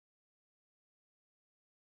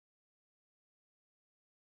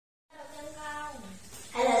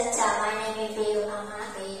Hello, xin chào, my name is Bill. I'm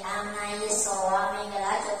happy. I'm 9 years old. I'm in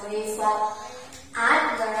class of grade 4.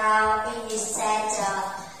 At the round English center.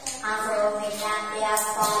 I'm from Vietnam. There are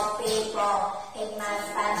 4 people in my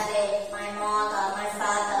family. My mother, my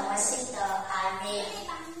father, my sister, and me.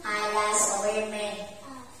 I like women.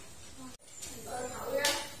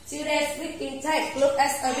 Today's speaking text. Look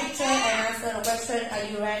at a picture and answer the question. Are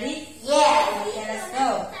you ready? Yeah. Okay, let's go.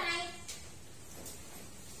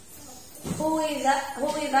 Who is that?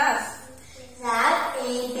 That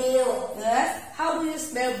is Bill. Good. How do you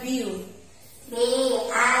spell Bill?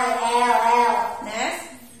 B-I-L-L. Next.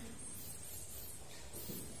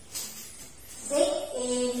 This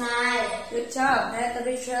is mine. Good job. Next the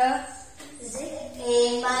picture. This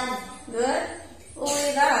is mine. Good. Who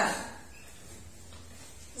is that?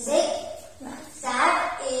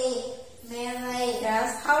 That is Mary.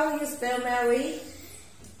 Yes. How do you spell Mary?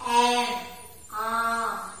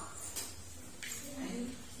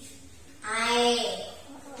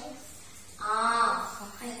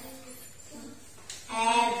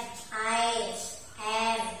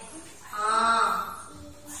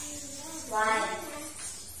 Y.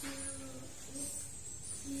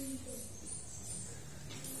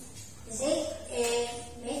 This is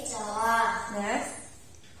Mr. Next.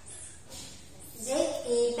 This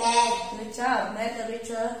is Ben. Good job. Next the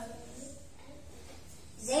picture.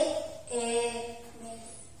 This is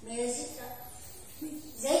music.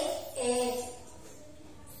 This is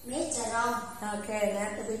Mr. Long. Okay.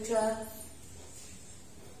 Next the picture.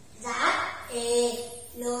 That is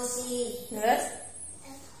Lucy. Good.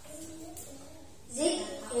 This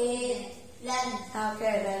is Len.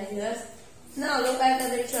 Okay. Very good. Now look at the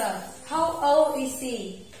picture. How old is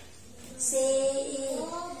he? She is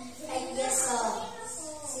 8 years old.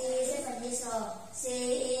 She is 7 years old. She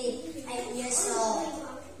is 8 years old.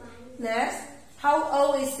 Next. How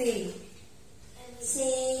old is he? She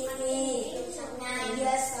is 9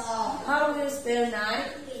 years old. How do you spell 9?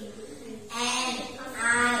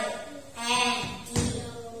 N-I-N-E.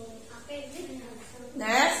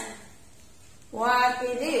 Next. What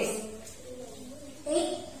is this?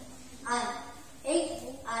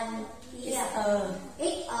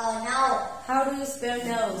 No. How do you spell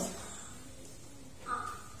nose?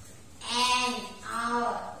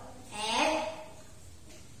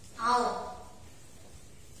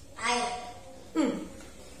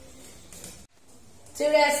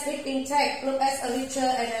 Today's speaking text. Look at a picture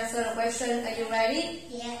and answer the question. Are you ready?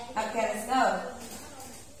 Yeah. Okay, let's go.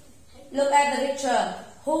 Look at the picture.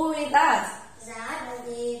 Who is that? That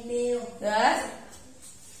is Bill. Good.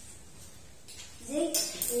 This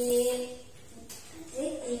is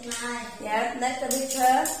mine. Yes, next the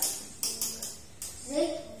picture.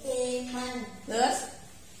 This is mine. Good.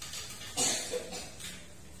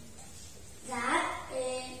 That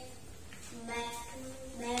is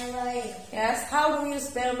Mary. Yes, how do you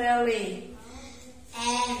spell Mary?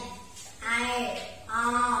 N-I-R-Y.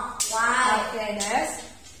 Okay, next.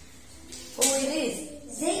 Who is this?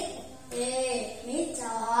 This is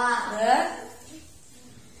Mr. Good.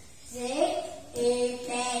 This is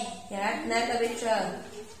Ben. Yes, next the picture.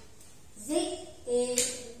 This is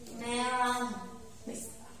Meron.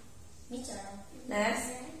 Mr. Next.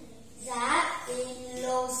 That is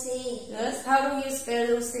Lucy. Good. How do you spell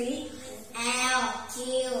Lucy? L-Q-C-Y.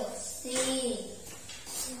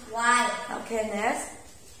 Okay, next.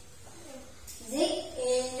 This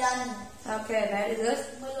is Len. Okay, very good.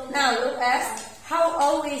 Now look at how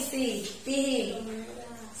old is he? He.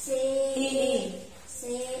 He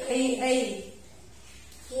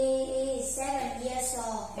is 7 years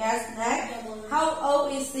old. Yes, next. How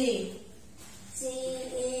old is he? She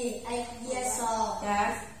is 8 years old.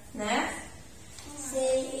 Yes, next. She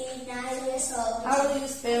is 9 years old. How do you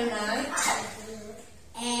spell 9?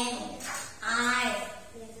 N-I-N-E.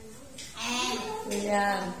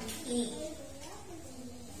 Yeah.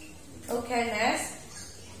 Okay, next.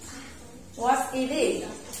 What is it?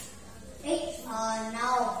 It's a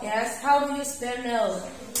no. Yes, how do you spell no?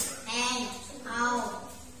 N-O-S-I-E.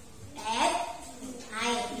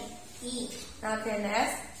 Okay,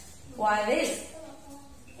 next. What is?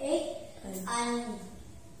 It's an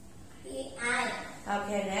E-I.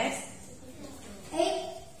 Okay, next. It's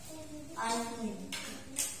an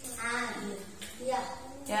I. Yeah.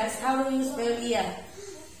 Yes, how do you spell ear?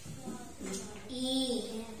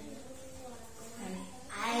 E-I-R.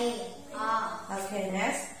 Okay,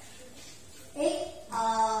 next. It's a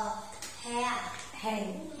hair.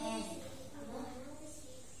 Hand.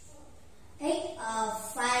 It's a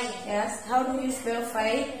face. Yes, how do you spell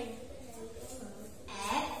face?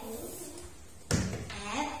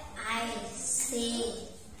 F-I-C-E.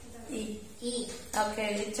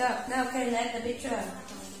 Okay, good job. Now okay, let the picture.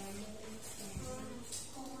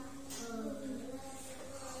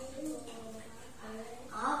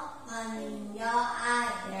 Ốc mình do ai?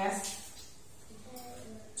 Yes.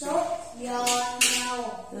 Chúc do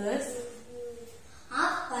nhau. Good.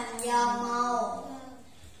 Ốc mình do màu.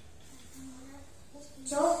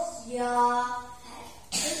 Chúc do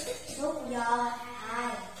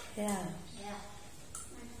ai? Yeah.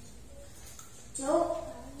 Chúc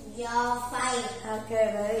do phay. Okay,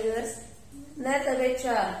 very good. Let the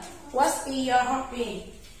picture. What is your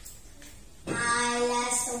hobby? I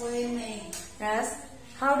like swimming. Yes.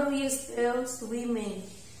 How do you spell swimming?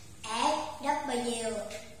 S-W-I-M-M-I-N-G.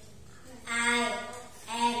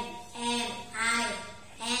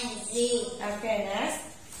 Okay, next.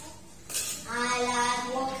 I like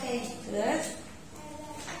walking. Good.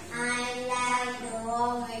 I like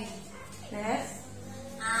drawing. Next.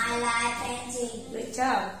 I like painting. Good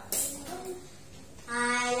job.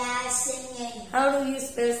 I like singing. How do you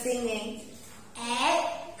spell singing?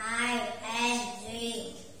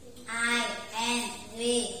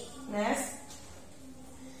 S-I-N-G-I-N-G. Next.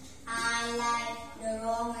 I like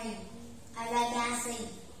drawing. I like dancing.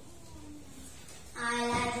 I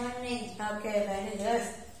like running. Okay, very good.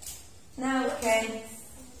 Now, okay.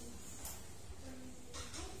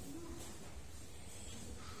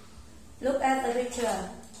 Look at the picture.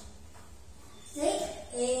 This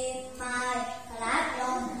is my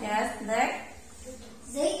classroom. Yes, next.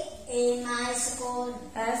 This is my school.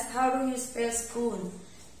 Yes, how do you spell school?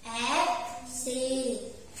 S-C-H-O-O-L.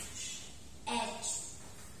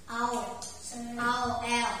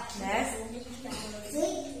 Next.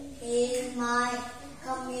 This is my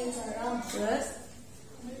computer room. Good.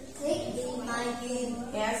 This is my gym.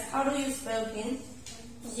 Yes, how do you spell gym?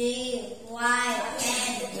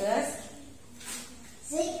 G-Y-N. Good.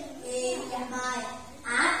 This is my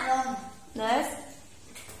art room. Next.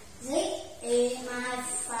 This is my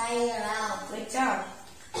playground. Good job.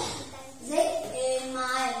 This is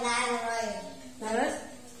my library. Good.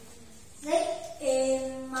 This is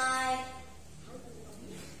my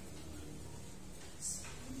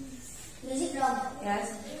music room.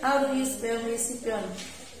 Yes. How do you spell music room?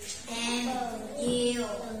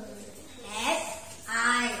 M-U-S-I-C-R-O-O-M.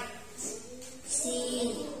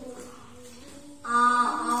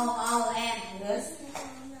 Good.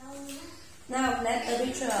 Now let the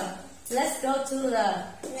picture. Let's go to the.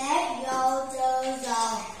 Let's go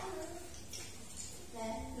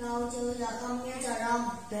to the computer room.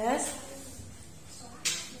 Yes.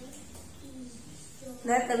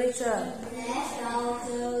 Let the picture. Let's go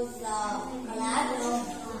to the classroom.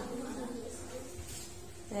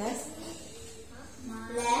 Yes.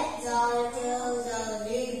 Let's go to the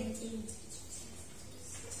gym.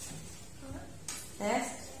 Yes.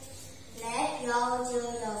 Let's go to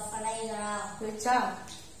the playground. Good job.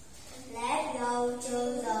 Let's go to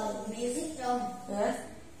the music room. Good.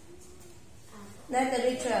 Let the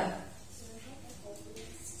picture.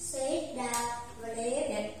 Sit down, please.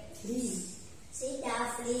 Yes. Please. Sit down,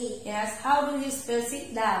 please. Yes. How do you spell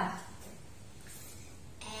sit down?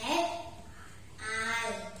 S-I-T-D-O-W-N.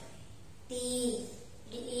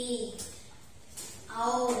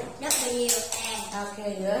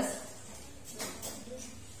 Okay, good.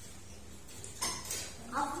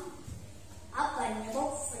 Open the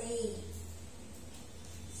book, please.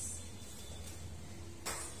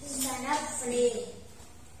 Stand up, please.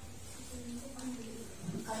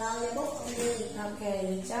 Close the book, please. Okay,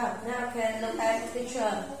 good job. Now can look at the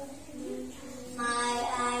picture. My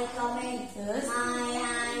eye come in. Good. My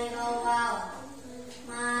eye go out.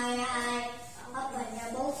 My eye open the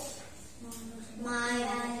book. My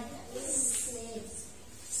eye sleep.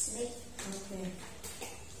 Okay.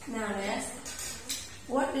 Now next.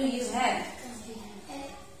 What do you have?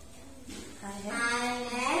 I have I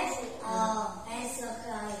have a pencil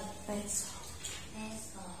case. pencil.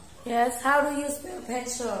 Pencil. Yes. How do you spell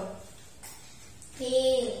pencil?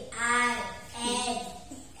 P-I-N-P-E-N-C-I-L.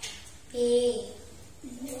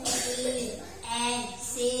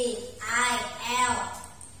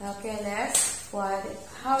 Okay, next.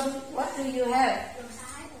 What do you have?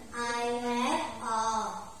 I have a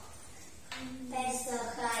pencil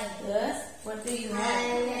case. Yes. What do you I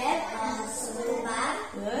have? have a school bag.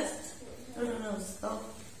 Yes. No, stop.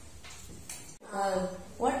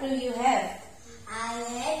 What do you have? I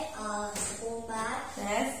have a school bag.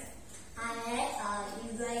 Yes. I have a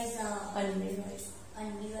eraser. An eraser. An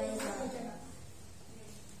eraser.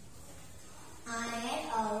 I have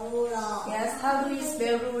a ruler. Yes. How do you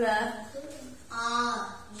spell ruler?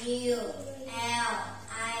 R-U-L-I-R.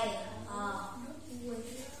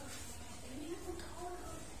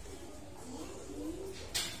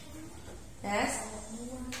 Yes.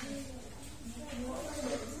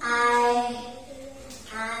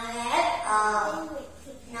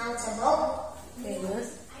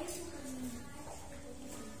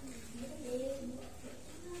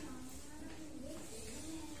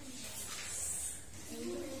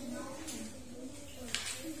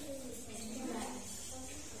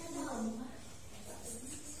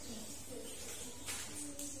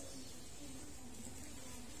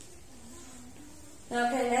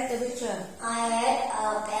 Okay, next the picture. I had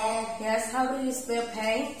a pen. Yes, how do you spell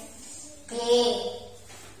pen? P-I-P-E-N.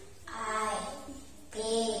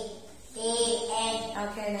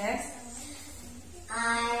 Okay, next.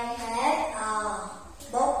 I had a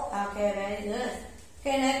book. Okay, very good.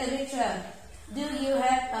 Okay, next the picture. Do you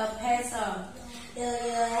have a pencil? Do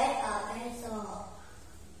you have a pencil?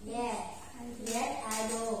 Yes, I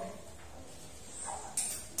do.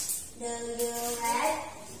 Do you have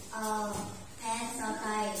a pencil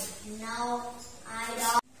case? No, I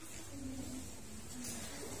don't.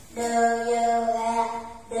 Do you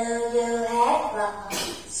have a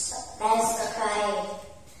pencil case?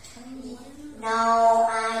 No,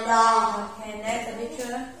 I don't. Okay, next the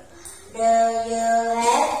picture. Do you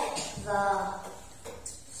have the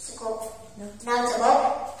notebook?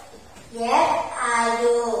 Yes, I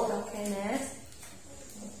do. Okay, next.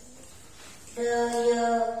 Do you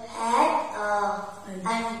have an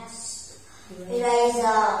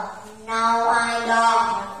eraser? No, I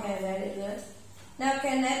don't. Okay, very good. Now,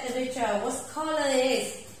 okay, next the picture. What color is?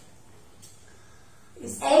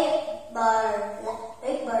 X black,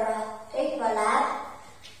 X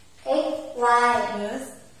white, Yes.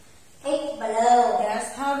 X blue. Yes.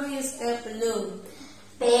 How do you spell blue?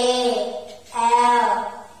 B-L-U-I-E.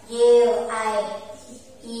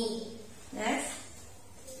 Next.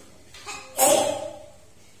 X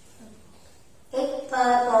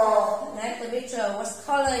purple. Next the picture. What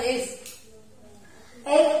color is?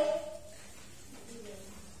 X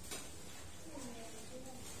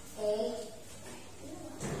green.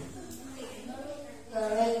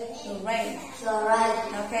 Red.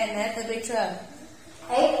 Okay, next the picture.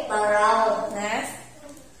 X brown. Next.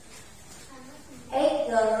 X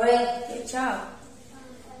green. Good job.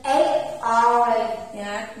 X orange.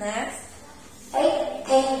 Yeah, next. X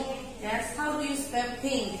pink. Yes. How do you spell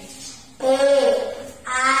pink? P-I-N-K.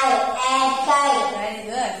 Very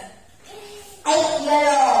good. X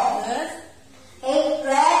yellow. Good. X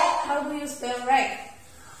red. How do you spell red?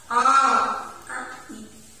 R-E-D.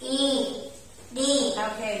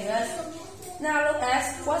 Okay, good. Now look at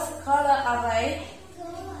what color are they?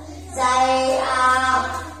 They are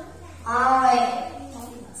orange.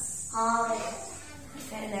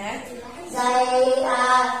 Okay, next. They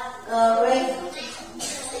are green.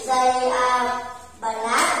 They are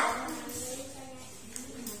black.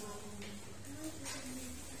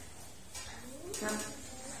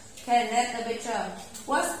 Okay, next the picture.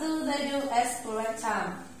 What do they do at break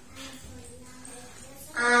time?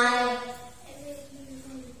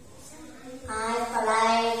 I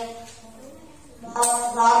play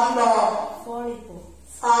volleyball.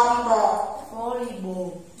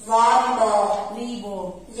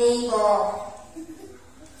 Volleyball.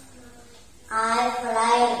 I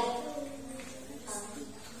play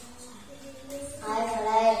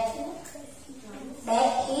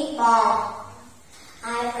basketball. I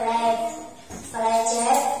play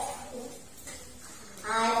chess.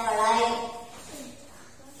 I play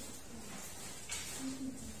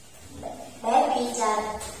badminton.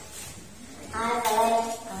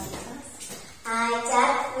 I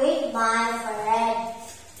chat with my friend.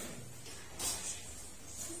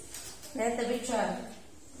 Next the picture.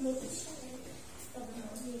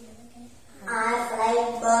 I play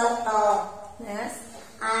baseball. Yes.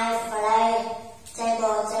 I play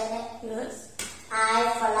table tennis. Good. I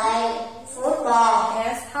play football.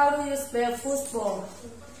 Yes. How do you spell football?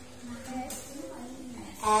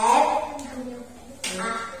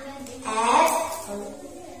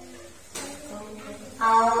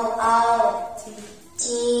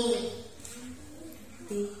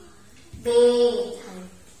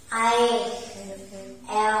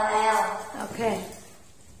 F-O-O-T-B-A-L-L. Okay.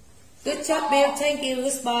 Good job, Bill. Thank you.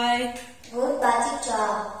 Goodbye. Goodbye,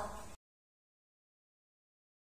 teacher.